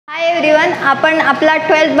Hi everyone, आपण आपला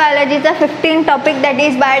 12th बायोलॉजीचा 15 topic that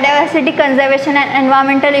is biodiversity conservation and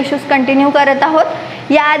environmental issues continue करत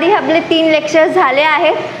आहोत। याआधी आपले 3 लेक्चर्स झाले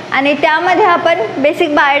आहेत आणि त्यामध्ये आपण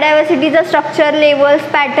बेसिक बायोडायव्हर्सिटीचं स्ट्रक्चर, लेवल्स,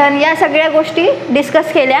 पॅटर्न या सगळ्या गोष्टी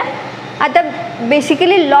डिस्कस केल्या। आता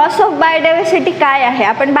बेसिकली लॉस ऑफ बायोडायव्हर्सिटी काय आहे,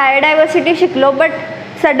 आपण बायोडायव्हर्सिटी शिकलो बट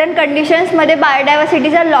सडन कंडिशन्समध्ये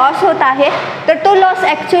बायोडायव्हर्सिटीचा लॉस होत आहे, तर तो लॉस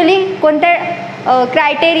ॲक्च्युली कोणत्या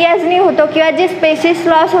क्रायटेरियाजनी होतो किंवा जे स्पेसिस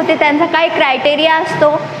लॉस होते त्यांचा काय क्रायटेरिया असतो।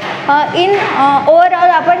 इन ओव्हरऑल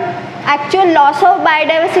आपण ॲक्च्युअल लॉस ऑफ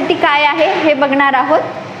बायोडायव्हर्सिटी काय आहे हे बघणार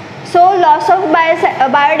आहोत। So loss of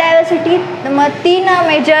biodiversity 3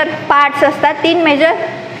 major parts असतात, 3 मेजर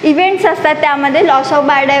इव्हेंट्स असतात त्यामध्ये loss of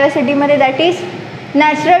बायोडायव्हर्सिटीमध्ये, that is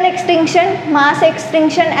natural extinction, mass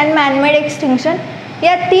extinction and man-made extinction.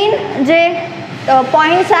 या 3 जे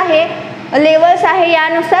पॉईंट्स आहे, लेवल्स आहे,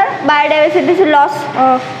 यानुसार बायोडायव्हर्सिटीचं लॉस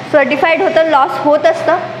सर्टिफाईड होतं, लॉस होत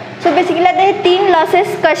असतं। सो बेसिकली आता हे 3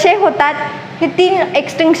 लॉसेस कसे होतात, हे 3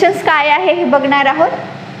 एक्सटिंक्शन्स काय आहे हे बघणार आहोत।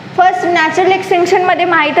 फर्स्ट, नॅचरल एक्सटिंक्शनमध्ये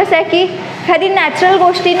माहीतच आहे की एखादी नॅचरल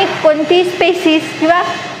गोष्टीने कोणती स्पेसीस किंवा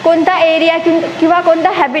कोणता एरिया किंवा कोणता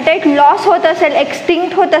हॅबिटेट लॉस होत असेल,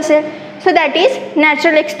 एक्सटिंक्ट होत असेल, so that is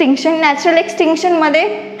natural extinction. Natural एक्सटिंक्शनमध्ये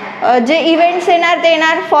जे इव्हेंट्स येणार ते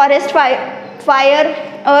येणार forest fire,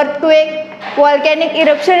 earthquake, व्हॉल्कॅनिक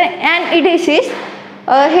eruption and इडिसीस।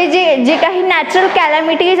 हे जे काही नॅचरल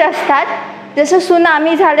कॅलॅमिटीज असतात, जसं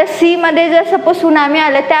सुनामी झालं, सीमध्ये जर सपोज सुनामी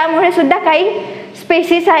आलं त्यामुळे सुद्धा काही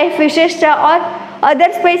स्पेसीस आहे फिशेसच्या और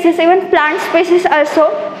other species, even plant species also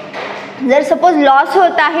जर सपोज लॉस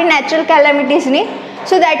होत आहे natural कॅलॅमिटीजनी,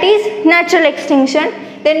 so that is natural extinction.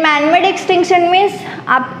 Then man-made extinction means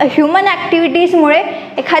human ॲक्टिव्हिटीजमुळे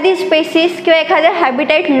एखादी स्पेसीस किंवा एखादं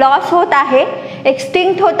हॅबिटेट लॉस होत आहे,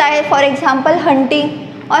 एक्सटिंक्ट होत आहे। फॉर एक्झाम्पल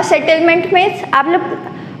हंटिंग और सेटलमेंट मीन्स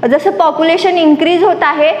आपलं जसं पॉप्युलेशन इन्क्रीज होत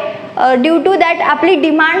आहे, ड्यू टू दॅट आपली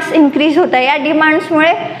डिमांड्स इन्क्रीज होत आहे। या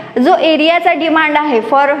डिमांड्समुळे जो एरियाचा डिमांड आहे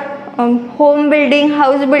for home building,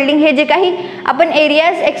 house building, हे जे काही आपण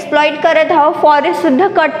एरियाज एक्सप्लॉइट करत आहोत, फॉरेस्टसुद्धा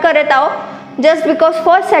कट करत आहोत just because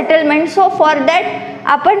for settlement. So for that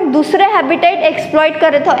आपण दुसरे हॅबिटेट एक्सप्लॉइट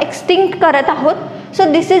करत आहोत, एक्सटिंक्ट करत आहोत। So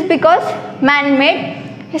this is because man-made,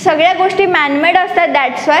 हे सगळ्या गोष्टी मॅनमेड असतात,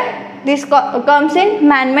 that's why this comes in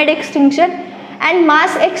man-made extinction. And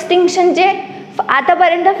mass extinction, जे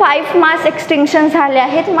आतापर्यंत 5 मास एक्सटिंक्शन झाले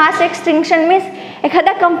आहेत। मास एक्सटिंक्शन मीन्स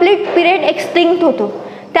एखादा कंप्लीट पिरियड एक्सटिंक्ट होतो,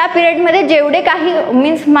 त्या पिरियडमध्ये जेवढे काही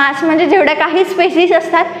मीन्स मास म्हणजे जेवढ्या काही स्पेसीस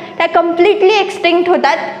असतात त्या कम्प्लिटली एक्सटिंक्ट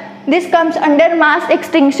होतात। दिस comes under mass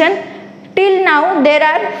extinction. Till now there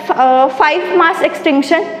are 5 mass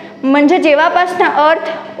extinction, म्हणजे जेव्हापासून अर्थ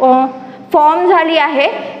फॉर्म झाली आहे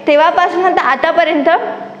तेव्हापासून तर आतापर्यंत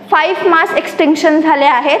 5 मास एक्सटिंक्शन झाले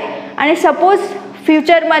आहेत। आणि सपोज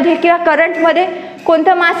फ्युचरमध्ये किंवा करंटमध्ये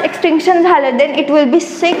कोणतं मास एक्सटिंक्शन झालं, then it will be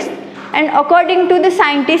 6th and according to the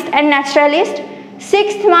scientist and naturalist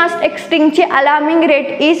 6th mass एक्सटिंक्टची alarming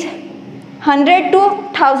rate is 100 to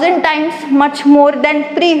 1000 times much more than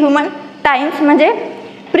pre human times. म्हणजे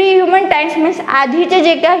प्री ह्युमन टाइम्स मीन्स आधीचे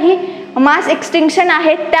जे काही mass extinction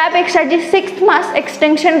आहेत त्यापेक्षा जी 6th mass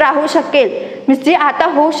extinction राहू शकेल, means जे आता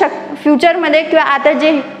होऊ फ्युचरमध्ये किंवा आता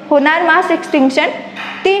जे होणार मास एक्सटिंक्शन,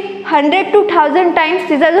 ती 100 to 1000 टाइम्स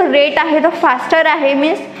तिचा जो रेट आहे तो फास्टर आहे।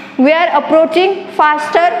 Means we R approaching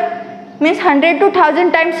faster, means 100 to 1000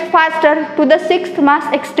 times faster to the 6th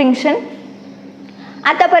mass extinction.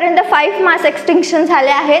 आतापर्यंत 5 मास एक्सटिंक्शन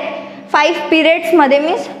झाले आहेत, 5 पिरियड्समध्ये,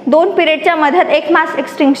 मीन्स 2 पिरियडच्या मध्यात 1 मास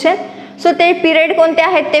एक्सटिंक्शन। सो ते पिरियड कोणते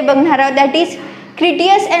आहेत ते बघणार आहोत, that is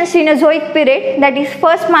क्रिटियस and सिनोझोइक period, that is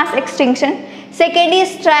first mass extinction. Second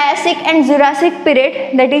is Triassic and Jurassic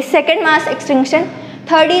period, that is second mass extinction.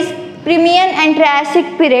 Third is premium and Triassic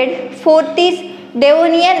period. Fourth is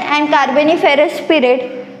Devonian and कार्बेनिफेरस period.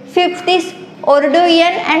 Fifth is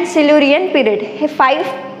ओर्डोइयन and सिल्युरियन period. हे 5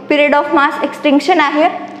 period of mass extinction आहे।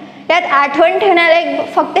 यात आठवण ठेवण्याला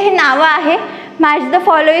एक फक्त हे नावं आहे, match the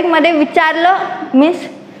फॉलोइंगमध्ये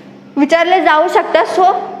विचारलं जाऊ शकतं,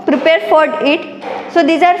 so prepare for it. So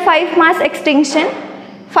these R 5 mass extinction.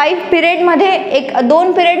 5 पिरियडमध्ये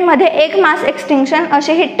 2 पिरियडमध्ये 1 मास एक्सटिंक्शन,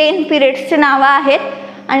 असे हे 10 पिरियड्सचे नावं आहेत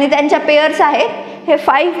आणि त्यांच्या पेअर्स आहेत। हे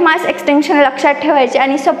 5 मास एक्सटिंक्शन लक्षात ठेवायचे।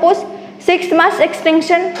 आणि सपोज 6th मास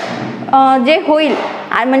एक्सटिंक्शन जे होईल,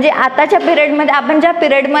 म्हणजे आताच्या पिरियडमध्ये आपण ज्या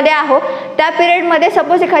पिरियडमध्ये आहोत त्या पिरियडमध्ये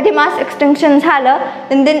सपोज एखादी मास एक्सटिंक्शन झालं,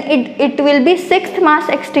 then it will be 6th mass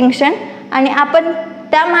extinction. आणि आपण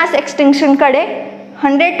त्या मास एक्सटिंक्शनकडे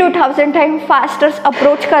 100 to 1000 टाइम फास्टर्स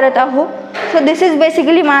अप्रोच करत आहोत। So this is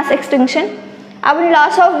basically mass extinction. आपण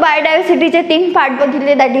लॉस ऑफ बायोडायव्हर्सिटीचे 3 पार्ट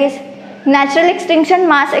बघितले, that is natural extinction,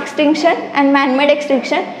 mass extinction and man-made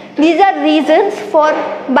extinction. These R reasons for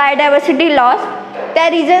biodiversity loss. त्या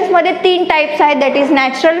रिझन्समध्ये 3 types आहेत, that is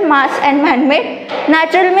natural, mass and man-made.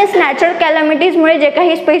 Natural means natural कॅलॅमिटीजमुळे जे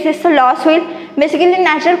काही स्पेसीसचं loss होईल. Basically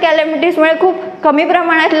natural कॅलॅमिटीजमुळे खूप कमी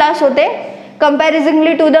प्रमाणात loss होते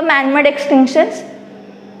कंपॅरिझनली to the man-made एक्सटिंक्शन्स.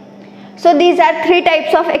 So these are 3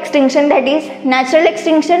 types of extinction, that is natural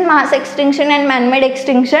extinction, mass extinction and man-made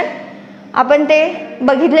extinction. आपण ते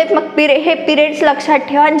बघितले. मग हे पिरियड्स लक्षात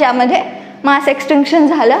ठेवा ज्यामध्ये मास एक्सटिंक्शन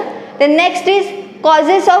झालं. The next is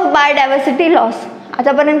causes of biodiversity loss.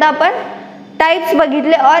 आतापर्यंत आपण टाइप्स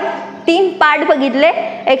बघितले और 3 पार्ट बघितले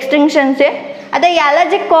एक्सटिंक्शनचे. आता याला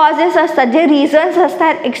जे कॉजेस असतात, जे रिझन्स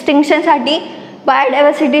असतात एक्सटिंक्शनसाठी,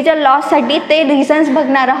 बायोडायव्हर्सिटीच्या लॉससाठी, ते रिझन्स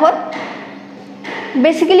बघणार आहोत.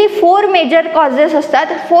 बेसिकली 4 मेजर कॉजेस असतात,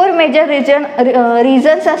 4 मेजर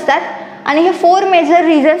रिझन्स असतात आणि हे 4 major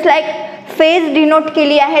reasons like phase denote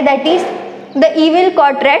केली आहे, that is the evil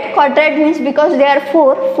क्वाड्रॅट. क्वाड्रॅट means because they are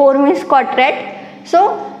 4 means क्वाड्रॅट. So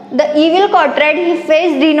the evil क्वाड्रॅट he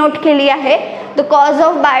phase denote केली आहे the cause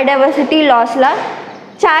of biodiversity लॉसला.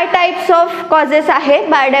 4 types of causes आहे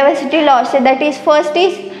biodiversity लॉसचे, that is first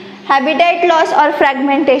is habitat loss और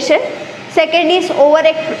fragmentation. Second is over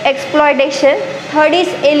exploitation. Third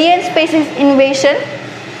is alien species invasion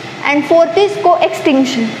and fourth is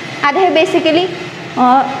co-extinction. आता हे basically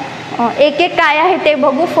एक काय आहे ते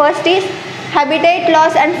बघू. First is habitat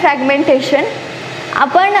loss and fragmentation.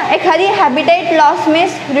 आपण एखादी habitat loss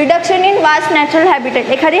means reduction in vast natural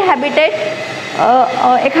habitat. एखादी हॅबिटेट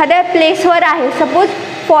एखाद्या प्लेसवर आहे, सपोज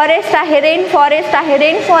फॉरेस्ट आहे, रेन फॉरेस्ट आहे.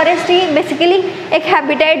 रेन फॉरेस्ट ही बेसिकली एक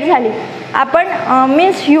हॅबिटेट झाली. आपण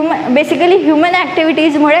मीन्स बेसिकली ह्युमन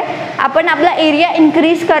ॲक्टिव्हिटीजमुळे आपण आपला एरिया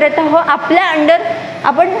इन्क्रीज करत आहोत. आपल्या अंडर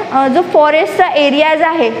आपण जो फॉरेस्टचा एरियाज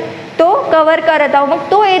आहे तो कवर करत आहोत. मग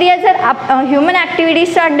तो एरिया जर ह्युमन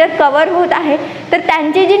ॲक्टिव्हिटीजच्या अंडर कवर होत आहे तर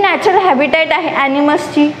त्यांची जी नॅचरल हॅबिटेट आहे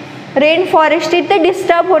ॲनिमल्सची, रेन फॉरेस्टची, ते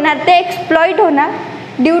डिस्टर्ब होणार, ते एक्सप्लॉइट होणार.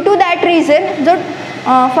 ड्यू टू दॅट रिझन जो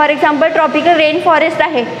for example tropical rain forest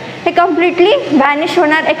आहे हे कम्प्लिटली व्हॅनिश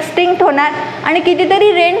होणार, एक्सटिंक्ट होणार आणि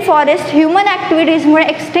कितीतरी रेन फॉरेस्ट ह्युमन ॲक्टिव्हिटीजमुळे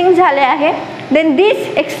एक्सटिंक्ट झाले आहे. Then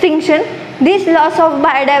this extinction, this loss of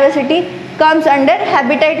biodiversity comes under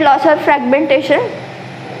habitat loss और फ्रॅगमेंटेशन.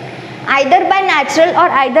 आयदर बाय नॅचरल और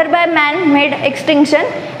either by man made extinction.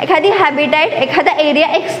 एखादी हॅबिटेट, एखादा एरिया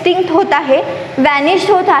एक्सटिंक्ट होत आहे,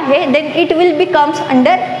 व्हॅनिश्ड होत आहे, then it will becomes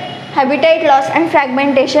under habitat loss and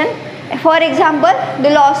fragmentation. For example,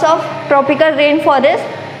 the loss of tropical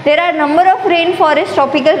rainforest. There are number of rainforests,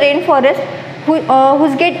 tropical rainforests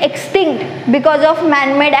whose get extinct because of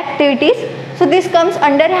man-made activities. So this comes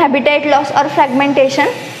under habitat loss or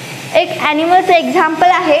fragmentation. एक ॲनिमलचं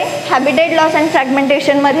example आहे habitat loss and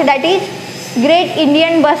फ्रॅगमेंटेशनमध्ये, that is great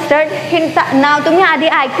Indian bustard. हे नाव तुम्ही आधी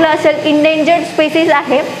ऐकलं असेल. Endangered species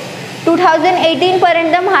आहे.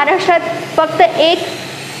 2018पर्यंत महाराष्ट्रात फक्त एक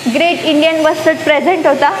ग्रेट इंडियन बस्टर्ड प्रेझेंट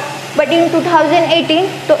होता, बट इन 2018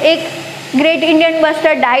 तो एक great Indian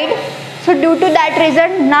bustard died. So due to that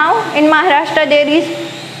reason now in Maharashtra there is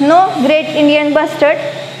no great Indian bustard.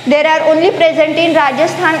 There are only present in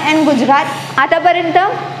Rajasthan and Gujarat. आतापर्यंत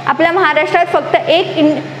आपल्या महाराष्ट्रात फक्त एक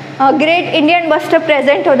ग्रेट इंडियन बस्टर्ड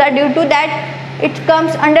प्रेझेंट होता. Due to that it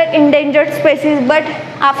comes under endangered species, but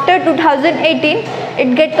after 2018 it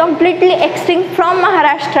get completely extinct from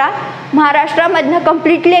Maharashtra. महाराष्ट्रामधनं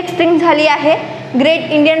completely extinct झाली आहे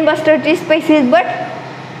great Indian बस्टर्डची species, but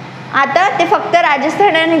आता ते फक्त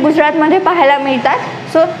राजस्थान आणि गुजरातमध्ये पाहायला मिळतात.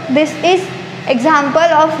 So this is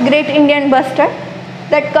example of great Indian bustard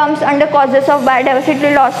that comes under causes of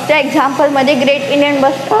biodiversity लॉसच्या एक्झाम्पलमध्ये great Indian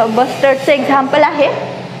बस्टर्डचं example आहे.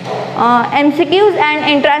 MCQs अँड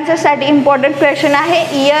एंट्रान्सेससाठी इम्पॉर्टंट क्वेश्चन आहे.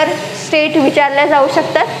 इयर, स्टेट विचारल्या जाऊ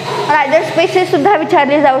शकतात, अदर स्पेसेससुद्धा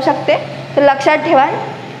विचारले जाऊ शकते, तर लक्षात ठेवा.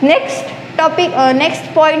 Next topic,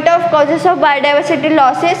 next point of causes of biodiversity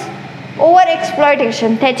losses, over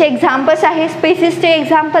exploitation. त्याचे एक्झाम्पल्स आहे, स्पेसिसचे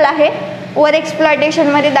एक्झाम्पल आहे over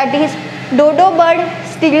एक्सप्लॉयटेशनमध्ये, that is डोडो bird,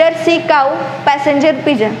 स्टिलर C cow, passenger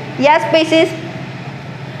pigeon. या स्पेसिस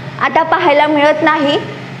आता पाहायला मिळत नाही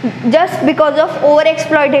just because of over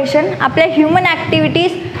exploitation. आपल्या ह्युमन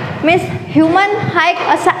ॲक्टिव्हिटीज मीन्स ह्युमन हा एक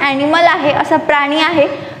असा ॲनिमल आहे, असा प्राणी आहे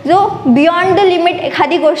जो बियॉन्ड द लिमिट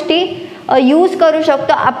एखादी गोष्टी यूज करू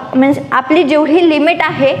शकतो. मीन्स आपली जेवढी लिमिट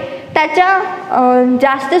आहे त्याच्या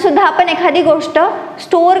जास्तसुद्धा आपण एखादी गोष्ट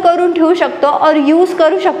स्टोअर करून ठेवू शकतो और यूज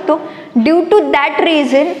करू शकतो. Due to that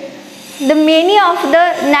reason the many of the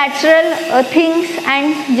natural things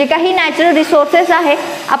and जे काही नॅचरल रिसोर्सेस आहे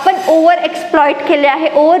आपण ओव्हर एक्सप्लॉइट केले आहे,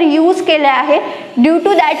 ओव्हर यूज केले आहे. Due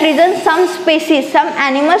to that reason some species, some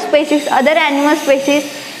animal species, other animal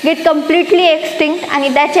species gate completely extinct. आणि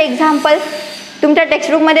त्याचे एक्झाम्पल तुमच्या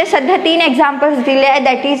टेक्स्टबुकमध्ये सध्या 3 एक्झाम्पल्स दिले आहे,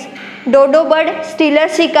 that is डोडो bird, stealer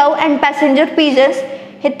C cow and passenger pigeons.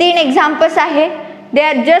 हे 3 एक्झाम्पल्स आहे. They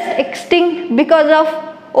are just extinct because of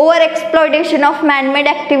over exploitation of man-made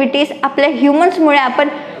activities. आपल्या ह्युमन्समुळे आपण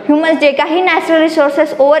ह्युमन्स जे काही नॅचरल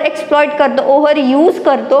रिसोर्सेस ओव्हर एक्सप्लॉइट करतो, ओव्हर यूज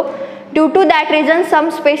करतो, due to that reason some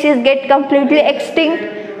species gate completely extinct.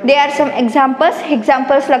 They are some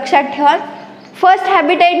examples लक्षात ठेवा. First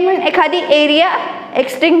habitat म्हणून एखादी एरिया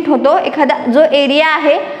एक्सटिंक्ट होतो. एखादा जो एरिया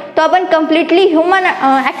आहे तो आपण कम्प्लिटली ह्युमन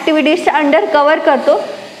ॲक्टिव्हिटीजच्या अंडर कवर करतो.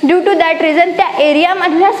 ड्यू टू दॅट रिझन त्या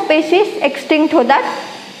एरियामधल्या स्पेसीज एक्सटिंक्ट होतात.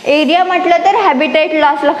 एरिया म्हटलं तर हॅबिटेट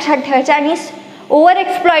लॉस लक्षात ठेवायचं. आणि ओव्हर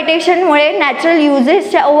एक्सप्लॉयटेशनमुळे, नॅचरल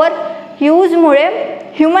युजेसच्या ओव्हर यूजमुळे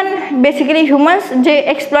ह्युमन्स जे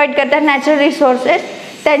एक्सप्लॉइट करतात नॅचरल रिसोर्सेस,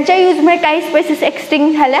 त्यांच्या यूजमुळे काही स्पेसीस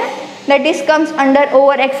एक्सटिंक्ट झाल्या. That is comes under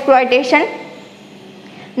over exploitation.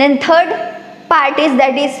 Then third part is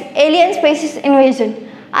that is alien species invasion.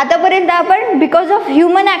 आतापर्यंत आपण बिकॉज ऑफ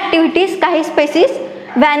ह्युमन ॲक्टिव्हिटीज काही स्पेसीस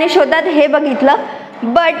व्हॅनिश होतात हे बघितलं.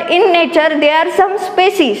 But in nature they are some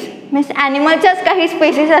species, means ॲनिमलच्याच काही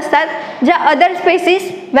species असतात ज्या अदर स्पेसीस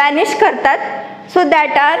व्हॅनिश करतात. So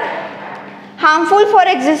that R harmful for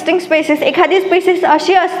existing species. एखादी स्पेसीस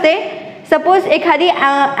अशी असते, सपोज एखादी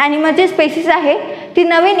ॲनिमलची स्पेसीस आहे, ती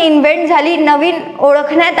नवीन इन्व्हेंट झाली, नवीन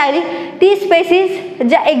ओळखण्यात आली. ती स्पेसीस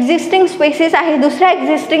ज्या एक्झिस्टिंग स्पेसीस आहे दुसऱ्या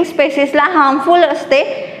एक्झिस्टिंग स्पेसीसला हार्मफुल असते.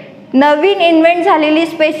 नवीन इन्व्हेंट झालेली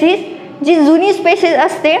स्पेसीस जी जुनी स्पेसीस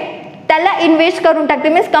असते त्याला इन्व्हेस्ट करून टाकते,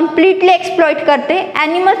 मीन्स कम्प्लिटली एक्सप्लॉइट करते.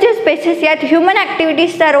 ॲनिमलची स्पेसीस यात ह्युमन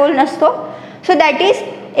ॲक्टिव्हिटीजचा रोल नसतो. So that is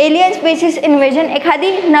alien species invasion.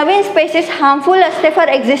 एखादी नवीन स्पेसीस हार्मफुल असते for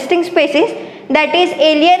existing species, that is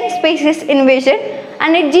alien species invasion.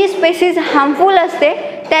 आणि जी स्पेसीस हार्मफुल असते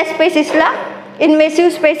त्या स्पेसीसला इन्व्हेसिव्ह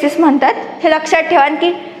स्पेसीस म्हणतात. हे लक्षात ठेवा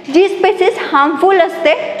की जी स्पेसीस हार्मफुल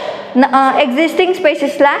असते एक्झिस्टिंग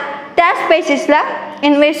स्पेसीसला, त्या स्पेसीसला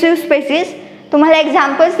इन्व्हेसिव्ह स्पेसीस. तुम्हाला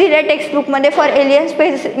एक्झाम्पल्स दिले टेक्स्टबुकमध्ये for alien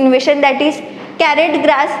species इन्व्हेशन, that is crate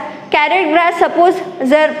grass. Crate grass suppose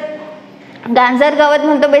जर गांजर गवत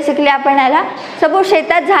म्हणतो बेसिकली आपण याला, सपोज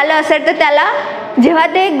शेतात झालं असेल तर त्याला जेव्हा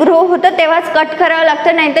ते ग्रो होतं तेव्हाच कट करावं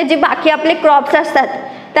लागतं, नाही तर जे बाकी आपले क्रॉप्स असतात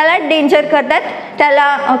त्याला डेंजर करतात,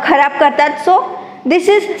 त्याला खराब करतात. So this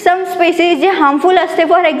is some species जे हार्मफुल असते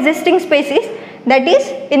for existing species, that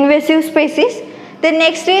is invasive species. The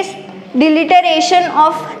next is डिलिटरेशन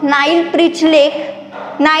of Nile preach lake.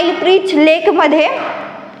 Nile preach लेकमध्ये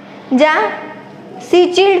ज्या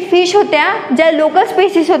सीचिल्ड फिश होत्या, ज्या लोकल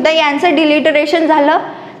स्पेसीस होत्या, यांचं डिलिटरेशन झालं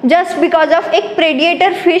जस्ट बिकॉज ऑफ एक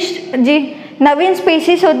प्रेडिएटर फिश जी नवीन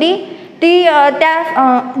स्पेसीस होती ती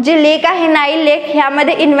त्या जे लेक आहे नाईल लेक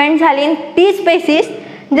ह्यामध्ये इन्व्हेंट झाली. ती स्पेसीस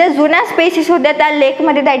ज्या जुन्या स्पेसीस होत्या त्या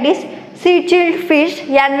लेकमध्ये, दॅट इज सीचिल्ड फिश,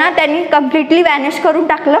 यांना त्यांनी कम्प्लिटली व्हॅनिश करून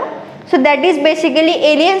टाकलं. So that is basically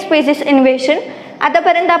alien species इन्व्हेशन.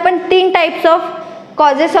 आतापर्यंत आपण 3 types of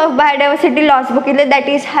causes of biodiversity loss बघितले, that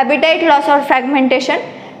is habitat loss or fragmentation,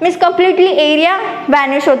 means completely area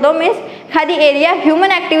vanish होतो, मीन्स एखादी एरिया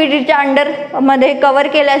ह्युमन ॲक्टिव्हिटीच्या अंडरमध्ये कवर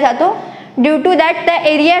केला जातो. ड्यू टू दॅट त्या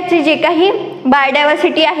एरियाची जे काही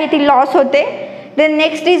बायोडायव्हर्सिटी आहे ती लॉस होते. Then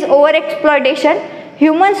next is over exploitation.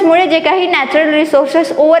 ह्युमन्समुळे जे काही नॅचरल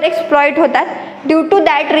रिसोर्सेस ओव्हर एक्सप्लॉइट होतात, due to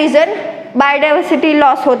that reason biodiversity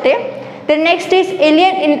loss होते. Then next is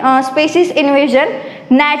alien species invasion.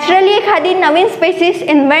 Naturally एखादी नवीन स्पेसीस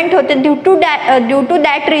इन्व्हेंट होते, ड्यू टू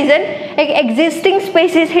दॅट रिझन एक एक्झिस्टिंग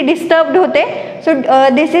स्पेसीस ही disturbed होते. So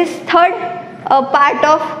this is third part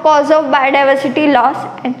of cause of biodiversity loss.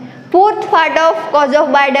 And fourth part of cause of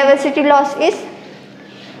biodiversity loss is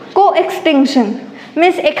को extinction.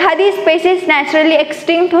 Means एखादी species naturally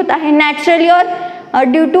extinct होत आहे, naturally और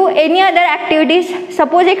due to any other activities.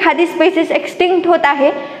 Suppose एखादी species extinct होत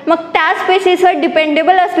आहे, मग त्या स्पेसीसवर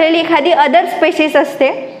डिपेंडेबल असलेली एखादी अदर स्पेसीस असते.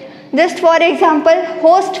 Just for example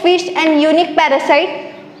host fish and unique parasite.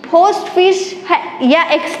 Host fish या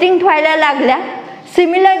एक्सटिंक्ट व्हायला लागल्या.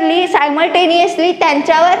 सिमिलरली सायमल्टेनियसली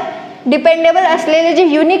त्यांच्यावर डिपेंडेबल असलेले जे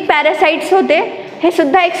युनिक पॅरासाइट्स होते हे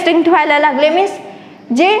सुद्धा एक्सटिंक्ट व्हायला लागले. मीन्स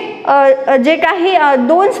जे काही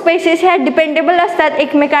 2 स्पेसीस ह्या डिपेंडेबल असतात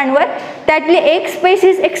एकमेकांवर, त्यातली एक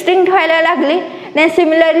स्पेसीस एक्सटिंक्ट व्हायला लागली. देन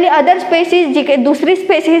सिमिलरली अदर स्पेसीस, जी काही दुसरी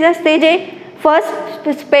स्पेसीस असते जे फर्स्ट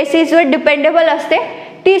स्पेसीसवर डिपेंडेबल असते,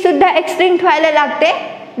 ती सुद्धा एक्सटिंक्ट व्हायला लागते.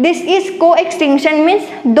 दिस इज को extinction. Means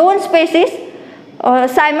 2 species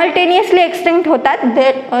simultaneously extinct होतात,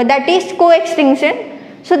 दॅट इज को extinction.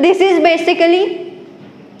 So this is basically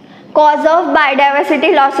cause of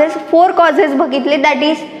biodiversity losses. 4 causes बघितले, दॅट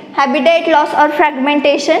इज हॅबिटेट लॉस और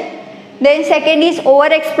fragmentation. Then second is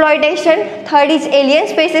over exploitation. Third is alien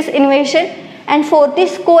species इन्व्हेशन. And fourth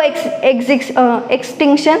is को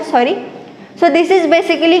extinction. So this is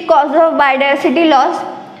basically cause of biodiversity loss.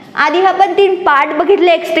 आधी आपण 3 part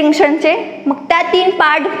बघितले एक्सटिंक्शनचे, मग त्या 3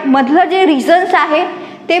 part मधलं जे रिझन्स आहे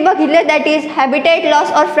ते बघितले. दॅट इज हॅबिटेट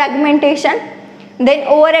लॉस और fragmentation, then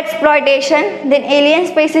over exploitation, then alien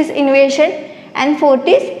spaces इन्व्हेशन and 4th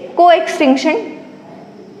is को एक्सटिंक्शन.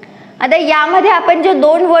 आता यामध्ये आपण जे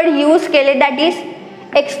 2 वर्ड यूज केले that is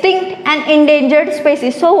extinct and endangered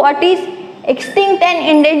spaces. So what is extinct and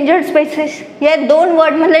endangered spaces, या 2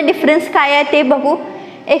 वर्डमधले डिफरन्स काय आहे ते बघू.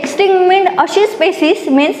 एक्सटिंक्ट मीन अशी स्पेसिस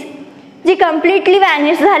मीन्स जी कम्प्लिटली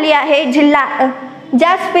वॅनिश झाली आहे,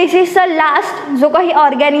 ज्या स्पेसिसचा लास्ट जो काही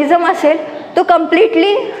ऑर्गॅनिझम असेल तो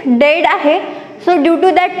कम्प्लिटली डेड आहे. सो ड्यू टू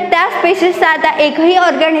दॅट त्या स्पेसिसचा आता एकही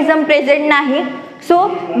ऑर्गॅनिझम प्रेझेंट नाही. So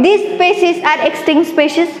this spaces R extinct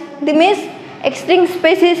spaces. Means extinct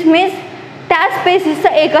spaces means त्या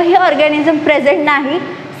स्पेसिसचं एकही ऑर्गॅनिझम प्रेझेंट नाही.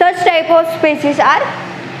 सच type of spaces R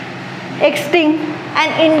extinct.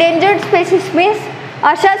 And endangered spaces means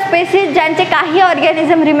अशा स्पेसिस ज्यांचे काही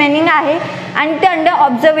ऑर्गॅनिझम रिमेनिंग आहे आणि ते अंडर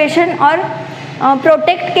ऑब्झर्वेशन और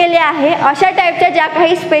प्रोटेक्ट केले आहे. अशा टाईपच्या ज्या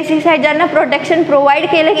काही स्पेसिस आहेत ज्यांना प्रोटेक्शन प्रोव्हाइड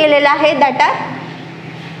केलं गेलेलं आहे that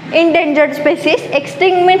R endangered spaces.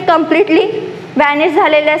 Extinct means completely वॅनिश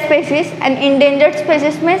झालेल्या spaces and endangered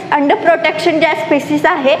spaces means under protection ज्या स्पेसिस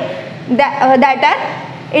आहे दॅट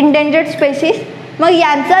आर इंडेंजर्ड स्पेसिस. मग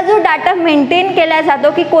यांचा जो डाटा मेंटेन केला जातो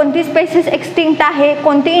की कोणती स्पेसिस एक्सटिंक्ट आहे,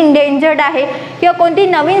 कोणती इंडेंजर्ड आहे किंवा कोणती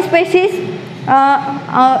नवीन स्पेसिस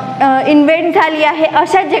इन्व्हेंट झाली आहे,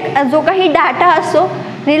 अशा जो काही डाटा असतो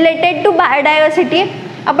रिलेटेड टू बायोडायव्हर्सिटी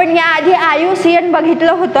आपण याआधी IUCN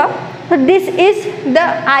बघितलं होतं. So this is the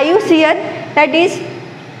IUCN. That is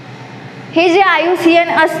हे जे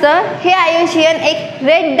IUCN असतं हे IUCN एक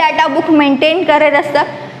रेड डाटा बुक मेंटेन करत असतं,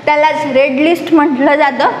 त्यालाच रेड लिस्ट म्हटलं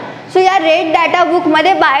जातं. सो या रेड डाटा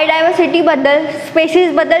बुकमध्ये बायोडायव्हर्सिटीबद्दल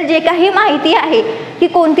स्पेसिसबद्दल जे काही माहिती आहे की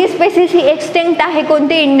कोणती स्पेसिस ही एक्सटिंक्ट आहे,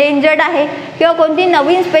 कोणती इंडेंजर्ड आहे किंवा कोणती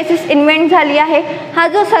नवीन स्पेसिस इन्व्हेंट झाली आहे, हा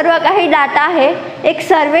जो सर्व काही डाटा आहे एक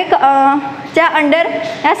सर्वे च्या अंडर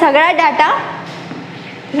या सगळा डाटा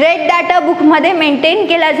रेड डाटा बुकमध्ये मेंटेन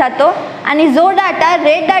केला जातो. आणि जो डाटा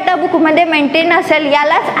रेड डाटा बुकमध्ये मेंटेन असेल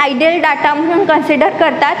यालाच आयडियल डाटा म्हणून कन्सिडर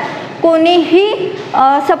करतात. कोणीही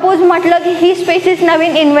सपोज म्हटलं की ही स्पेसिस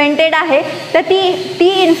नवीन इन्व्हेंटेड आहे तर ती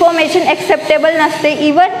इन्फॉर्मेशन एक्सेप्टेबल नसते.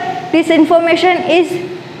 Even this information is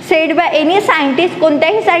sed by any scientist.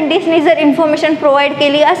 कोणत्याही सायंटिस्टनी जर इन्फॉर्मेशन प्रोव्हाइड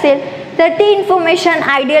केली असेल तर ती इन्फॉर्मेशन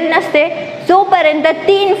आयडियल नसते जोपर्यंत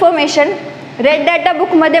ती इन्फॉर्मेशन रेड डाटा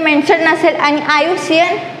बुकमध्ये मेन्शन नसेल आणि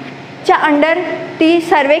IUCNच्या अंडर ती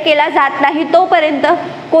सर्वे केला जात नाही तोपर्यंत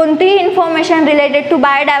कोणतीही information related to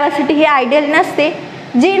biodiversity he ideal नसते.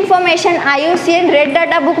 जी इन्फॉर्मेशन IUCN रेड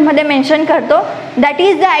डाटा बुकमध्ये मेन्शन करतो that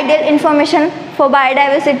is the ideal information for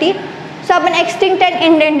biodiversity. So आपण एक्सटिंक्ट अँड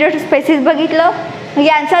इंडेंजर्ड स्पेसिस बघितलं.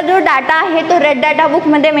 यांचा जो डाटा आहे तो रेड डाटा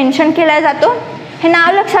बुकमध्ये मेन्शन केला जातो. हे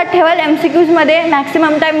नाव लक्षात ठेवाल, MCQsमध्ये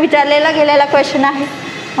मॅक्सिमम टाईम विचारलेला गेलेला क्वेश्चन आहे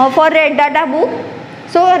for red data book.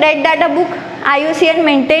 So red data book IUCN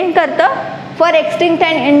maintain करतं फॉर एक्सटिंक्ट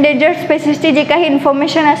अँड इंडेंजर्ड स्पेसिसची जी काही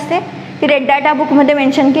इन्फॉर्मेशन असते ती रेड डाटा बुकमध्ये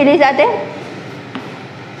मेन्शन केली जाते.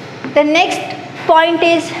 The next point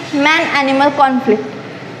is man-animal conflict.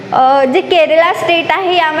 जे केरला स्टेट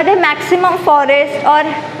आहे यामध्ये मॅक्सिमम फॉरेस्ट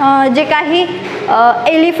और जे काही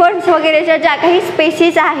एलिफंट्स वगैरेच्या ज्या काही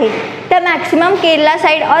स्पेसिस आहेत त्या मॅक्सिमम केरला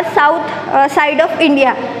साईड और साऊथ साईड ऑफ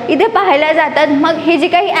इंडिया इथे पाहायला जातात. मग हे जे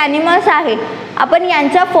काही ॲनिमल्स आहेत आपण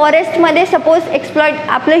यांच्या फॉरेस्टमध्ये सपोज एक्सप्लॉइट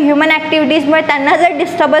आपलं ह्युमन ॲक्टिव्हिटीजमुळे त्यांना जर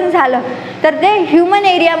डिस्टर्बन्स झालं तर ते ह्युमन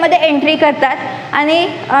एरियामध्ये एंट्री करतात. आणि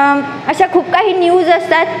अशा खूप काही न्यूज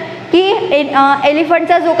असतात की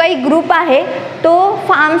एलिफंटचा जो काही ग्रुप आहे तो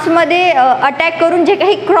फार्म्समध्ये अटॅक करून जे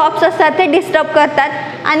काही क्रॉप्स असतात ते डिस्टर्ब करतात.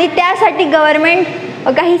 आणि त्यासाठी गव्हर्मेंट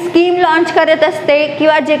काही स्कीम लॉन्च करत असते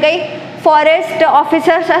किंवा जे काही फॉरेस्ट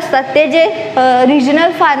ऑफिसर्स असतात ते जे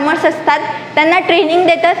रिजनल फार्मर्स असतात त्यांना ट्रेनिंग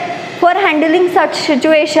देतात for handling such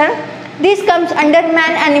situation. This comes under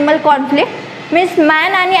man animal conflict. Means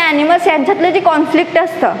man आणि ॲनिमल्स यांच्यातलं जे कॉन्फ्लिक्ट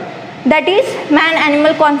असतं that is man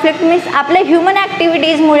animal conflict. Means आपल्या ह्युमन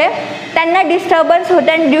ॲक्टिव्हिटीजमुळे त्यांना डिस्टर्बन्स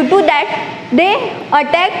होते and due to that they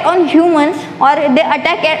attack on humans और दे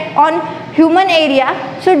attack on human area.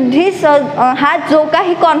 So this हा जो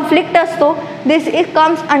काही कॉन्फ्लिक्ट असतो दिस is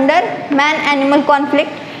comes under man animal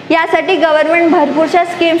conflict. यासाठी गव्हर्नमेंट भरपूरशा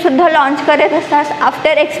स्कीमसुद्धा लॉन्च करत असतात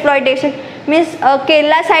आफ्टर एक्सप्लॉयटेशन. मीन्स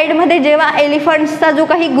केरला साईडमध्ये जेव्हा एलिफंट्सचा जो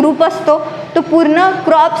काही ग्रुप असतो तो पूर्ण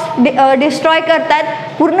क्रॉप्स डिस्ट्रॉय करतात.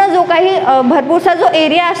 पूर्ण जो काही भरपूरसा जो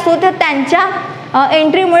एरिया असतो तो त्यांच्या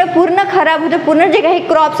एंट्रीमुळे पूर्ण खराब होतं. पूर्ण जे काही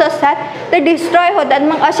क्रॉप्स असतात ते डिस्ट्रॉय होतात.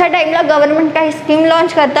 मग अशा टाईमला गव्हर्नमेंट काही स्कीम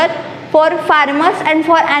लॉन्च करतात for farmers and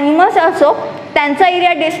for animals also. त्यांचा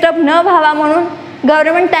एरिया डिस्टर्ब न व्हावा म्हणून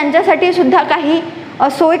गव्हर्नमेंट त्यांच्यासाठी सुद्धा काही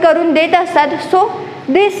सोय करून देत असतात. So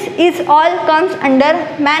this is all comes under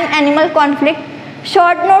man animal conflict.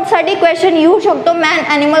 Short नोटसाठी question येऊ शकतो मॅन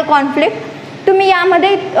ॲनिमल कॉन्फ्लिक्ट. तुम्ही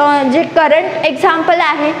यामध्ये जे करंट एक्झाम्पल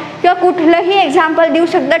आहे किंवा कुठलंही एक्झाम्पल देऊ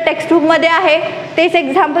शकता. टेक्स्टबुकमध्ये आहे तेच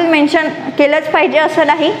एक्झाम्पल मेन्शन केलंच पाहिजे असं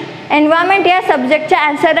नाही. एन्व्हायरमेंट या सब्जेक्टच्या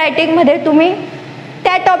आन्सर रायटिंगमध्ये तुम्ही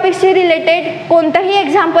त्या टॉपिकशी रिलेटेड कोणतंही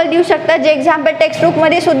एक्झाम्पल देऊ शकता जे एक्झाम्पल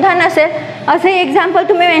टेक्स्टबुकमध्ये सुद्धा नसेल. असे एक्झाम्पल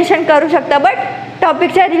तुम्ही मेन्शन करू शकता बट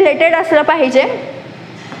टॉपिकच्या रिलेटेड असलं पाहिजे.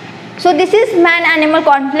 So this is man animal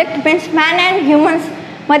conflict means man and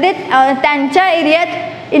ह्युमन्समध्ये त्यांच्या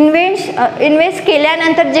एरियात इन्व्हेस्ट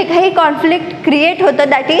केल्यानंतर जे काही कॉन्फ्लिक्ट क्रिएट होतं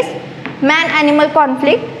that is man animal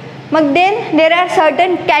conflict. मग then there are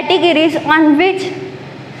certain categories on which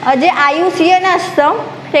जे IUCN असतं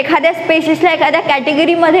एखाद्या स्पेसिसला एखाद्या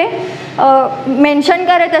कॅटेगरीमध्ये मेन्शन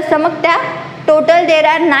करत असतं. मग त्या टोटल देर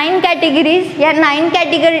आर 9 कॅटेगरीज. या 9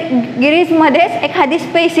 कॅटेगरीजमध्येच एखादी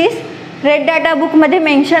स्पेसिस रेड डाटा बुकमध्ये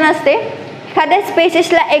मेन्शन असते. एखाद्या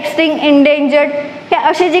स्पेसिसला एक्स्टिंक्ट, इंडेंजर्ड हे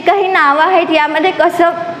असे जे काही नावं आहेत यामध्ये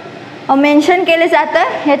कसं मेन्शन केलं जातं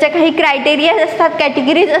ह्याच्या काही क्रायटेरियाज असतात,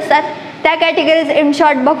 कॅटेगरीज असतात. त्या कॅटेगरीज इन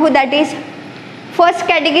शॉर्ट बघू. That is first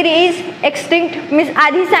category is extinct means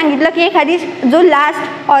आधी सांगितलं की एखादी जो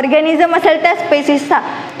लास्ट ऑर्गॅनिझम असेल त्या स्पेसिसचा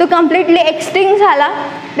तो कम्प्लिटली एक्स्टिंक्ट झाला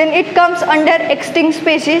then it comes under extinct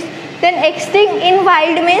spaces. Then extinct in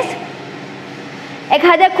wild means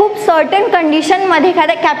एखाद्या खूप सर्टन कंडिशनमध्ये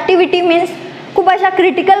एखाद्या कॅप्टिव्हिटी मीन्स खूप अशा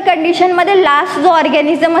क्रिटिकल कंडिशनमध्ये लास्ट जो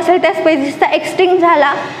ऑर्गॅनिझम असेल त्या स्पेसिसचा एक्स्टिंक्ट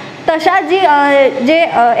झाला तशा जे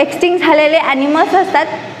एक्स्टिंक्ट झालेले ॲनिमल्स असतात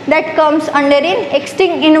that comes under in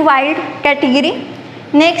extinct in wild category.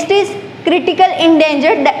 Next is critical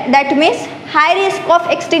endangered that means high risk of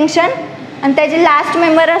एक्स्टिंक्शन आणि त्याचे लास्ट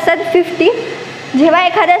मेंबर असतात 50. जेव्हा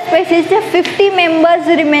एखाद्या स्पेसिसचे 50 मेंबर्स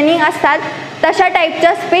रिमेनिंग असतात तशा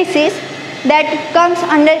टाईपच्या spaces that comes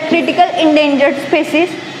under critical endangered spaces.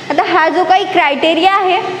 आता हा जो काही क्रायटेरिया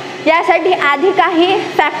आहे यासाठी आधी काही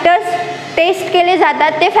फॅक्टर्स टेस्ट केले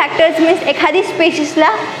जातात. ते फॅक्टर्स मीन्स एखादी स्पेसिसला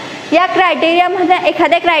या क्रायटेरियामध्ये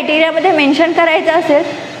एखाद्या क्रायटेरियामध्ये मेन्शन करायचं असेल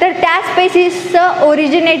तर त्या स्पेसिसचं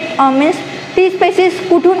ओरिजिनेट मीन्स ती स्पेसिस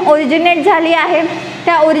कुठून ओरिजिनेट झाली आहे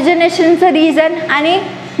त्या ओरिजिनेशनचं रिझन आणि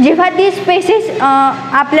जेव्हा ती स्पेसिस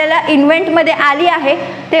आपल्याला इन्व्हेंटमध्ये आली आहे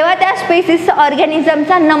तेव्हा त्या स्पेसिसचा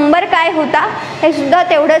ऑर्गॅनिझमचा नंबर काय होता हे सुद्धा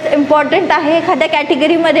तेवढंच इम्पॉर्टंट आहे एखाद्या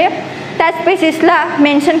कॅटेगरीमध्ये त्या स्पेसिसला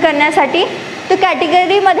मेन्शन करण्यासाठी. तर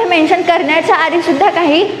कॅटेगरीमध्ये मेन्शन करण्याच्या आधीसुद्धा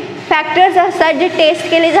काही फॅक्टर्स असतात जे टेस्ट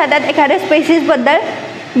केले जातात एखाद्या स्पेसिसबद्दल.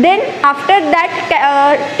 देन आफ्टर दॅट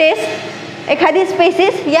टेस्ट एखादी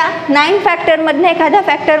स्पेसिस या 9 फॅक्टरमधनं एखाद्या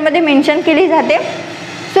फॅक्टरमध्ये मेन्शन केली जाते.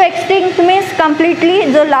 सो एक्स्टिंक्ट मीन्स कम्प्लिटली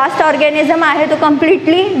जो लास्ट ऑर्गॅनिझम आहे तो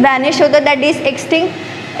कम्प्लिटली वॅनिश होतो that is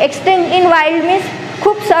extinct. Extinct in wild means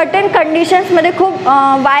खूप सर्टन कंडिशन्समध्ये खूप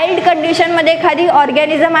वाईल्ड कंडिशनमध्ये एखादी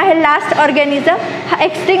ऑर्गॅनिझम आहे लास्ट ऑर्गॅनिझम हा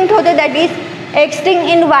एक्स्टिंक्ट होतो that is extinct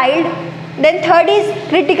in wild. Then third is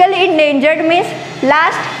critical endangered means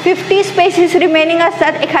last 50 spaces remaining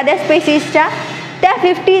असतात एखाद्या स्पेसिसच्या. त्या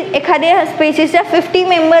 50 एखाद्या स्पेसिसच्या 50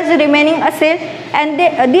 मेंबर्स रिमेनिंग असेल and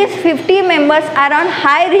this 50 members R on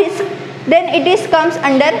high risk then it is comes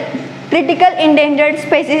under critical endangered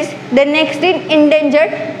spaces. Then next in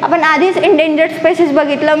endangered आपण आधीच endangered spaces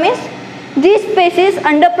बघितलं means जी spaces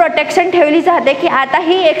under protection ठेवली जाते की आता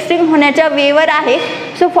ही एक्स्टिंक्ट होण्याच्या वेवर आहे.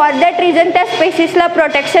 सो फॉर दॅट रिझन त्या स्पेसिसला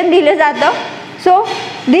प्रोटेक्शन दिलं जातं. So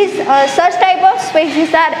this such type of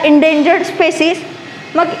spaces R endangered spaces.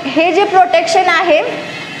 मग हे जे प्रोटेक्शन आहे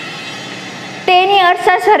 10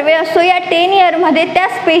 इयर्सचा सर्वे असतो. या 10 इयरमध्ये त्या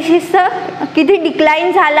स्पेसिसचं किती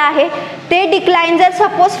डिक्लाइन झालं आहे ते डिक्लाइन जर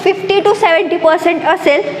सपोज 50 to 70%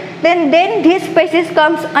 असेल then this spaces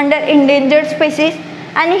comes under endangered spaces.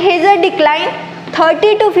 आणि हे जर डिक्लाइन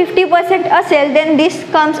 30 to 50% असेल देन दिस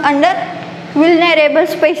कम्स अंडर विल्नरेबल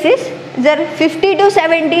स्पेसिस. जर 50 to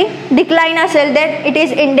 70 डिक्लाइन असेल then it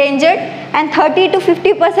is endangered and 30 to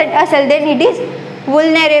 50% असेल then it is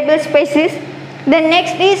vulnerable species. Then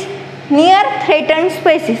next is near threatened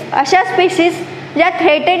species. अशा spaces ज्या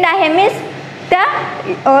threatened आहे मीन्स त्या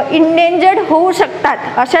इंडेंजर्ड होऊ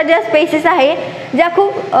शकतात अशा ज्या स्पेसिस आहे ज्या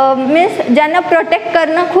खूप मीन्स ज्यांना प्रोटेक्ट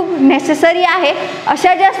करणं खूप नेसेसरी आहे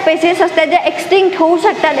अशा ज्या स्पेसिस असतात ज्या एक्स्टिंक्ट होऊ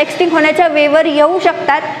शकतात एक्स्टिंक्ट होण्याच्या वेवर येऊ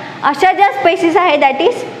शकतात अशा ज्या स्पेसिस आहे that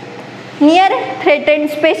is near threatened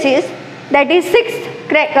spaces. That is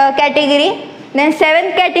 6th category. Then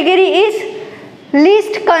 7th category is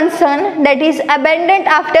least concern that is abandoned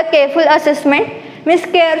after careful assessment.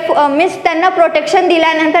 Means त्यांना प्रोटेक्शन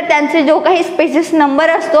दिल्यानंतर त्यांचे जो काही स्पेसिस नंबर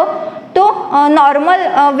असतो तो तो नॉर्मल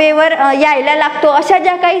वेवर यायला लागतो. अशा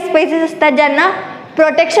ज्या काही स्पेसीस असतात ज्यांना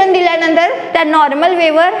प्रोटेक्शन दिल्यानंतर त्या नॉर्मल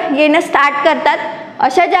वेवर येणं स्टार्ट करतात,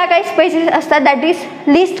 अशा ज्या काही स्पेसीस असतात that is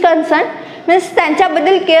list concern, means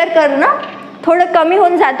त्यांच्याबद्दल केअर करणं थोडं कमी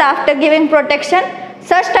होऊन जातं after giving protection.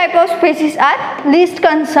 Such type of species our list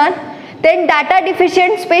concern. Then data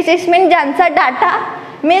deficient species मीन ज्यांचा data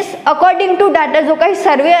means according to data जो काही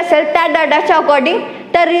सर्वे असेल त्या डाटाच्या अकॉर्डिंग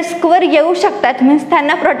त्या रिस्कवर येऊ शकतात, मीन्स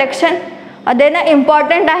त्यांना प्रोटेक्शन देणं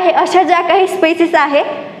इम्पॉर्टंट आहे. अशा ज्या काही स्पेसीस आहे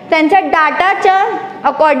त्यांच्या डाटाच्या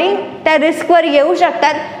अकॉर्डिंग त्या रिस्कवर येऊ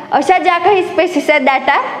शकतात, अशा ज्या काही स्पेसीस आहेत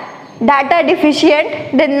data deficient.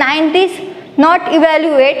 Then 90s not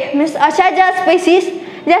evaluate means अशा ज्या स्पेसीस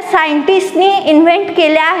ज्या सायंटिस्टनी इन्व्हेंट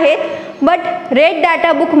केल्या आहेत बट रेड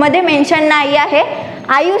डाटा बुकमध्ये मेन्शन नाही आहे,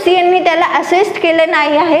 IUCNनी त्याला असिस्ट केलं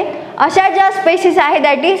नाही आहे, अशा ज्या स्पेसीस आहे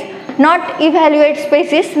that is not evaluate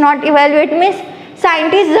species. Not evaluate means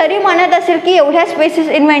scientist जरी म्हणत असेल की एवढ्या स्पेसीस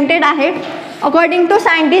इन्व्हेंटेड आहेत, according to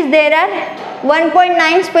scientist there are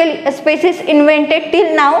 1.9 species invented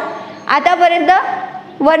till नाव. आतापर्यंत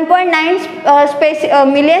 1.9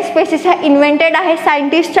 मिलियन स्पेसीस ह्या इन्व्हेंटेड आहे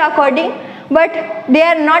सायंटिस्टच्या according, but they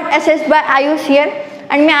are not assessed bye IUCN.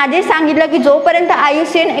 आणि मी आधी सांगितलं की जोपर्यंत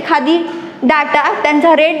IUCN एखादी डाटा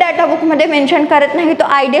त्यांचा रेड डाटा बुकमध्ये मेन्शन करत नाही तो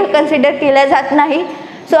आयडियल कन्सिडर केला जात नाही.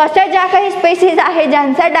 सो अशा ज्या काही स्पेसीज आहे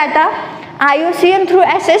ज्यांचा डाटा IUCN थ्रू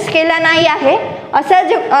ॲसेस केला नाही आहे, अशा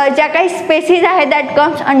ज्या काही स्पेसीज आहे that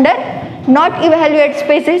comes under not evaluate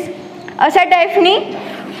species. अशा टाईपनी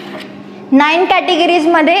 9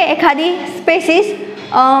 कॅटेगरीजमध्ये एखादी स्पेसीस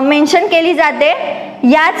मेन्शन केली जाते.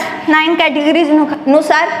 याच 9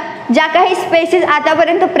 कॅटेगरीजनुसार ज्या काही स्पेसीस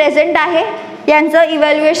आतापर्यंत प्रेझेंट आहे यांचं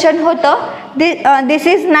इव्हॅल्युएशन होतं. दिस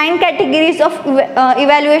is 9 categories of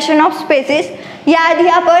evaluation of species. याआधी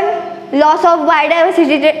आपण लॉस ऑफ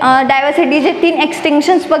बायोडायव्हर्सिटीचे 3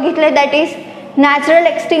 एक्सटिंक्शन्स बघितले, that is natural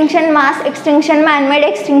extinction, mass extinction, man-made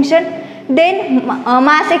extinction. Then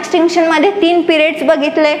mass एक्सटिंक्शनमध्ये 3 periods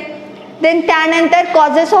बघितले. देन त्यानंतर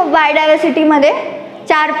कॉजेस ऑफ बायोडायव्हर्सिटीमध्ये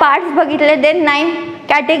 4 पार्ट्स बघितले. देन 9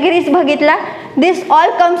 कॅटेगरीज बघितला. दिस all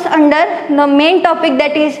comes under the main topic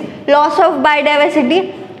that is loss of biodiversity.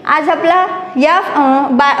 आज आपला या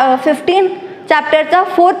 15 चॅप्टरचा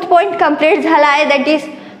 4th पॉईंट कंप्लीट झाला आहे, that is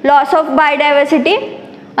loss of biodiversity.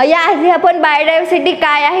 याआधी आपण बायोडायव्हर्सिटी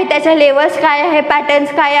काय आहे, त्याच्या लेवल्स काय आहे,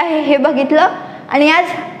 पॅटर्न्स काय आहे हे बघितलं, आणि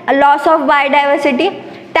आज लॉस ऑफ बायोडायव्हर्सिटी.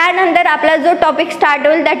 त्यानंतर आपला जो टॉपिक स्टार्ट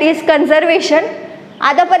होईल दॅट इज कन्झर्वेशन.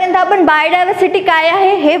 आतापर्यंत आपण बायोडायव्हर्सिटी काय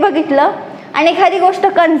आहे हे बघितलं, आणि एखादी गोष्ट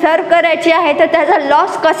कन्झर्व करायची आहे तर त्याचा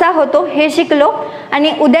लॉस कसा होतो हे शिकलो.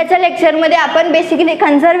 आणि उद्याच्या लेक्चरमध्ये आपण बेसिकली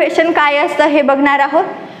कन्झर्वेशन काय असतं हे बघणार आहोत.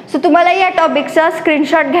 सो तुम्हाला या टॉपिकचा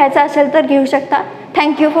स्क्रीनशॉट घ्यायचा असेल तर घेऊ शकता.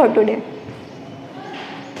 Thank you for today.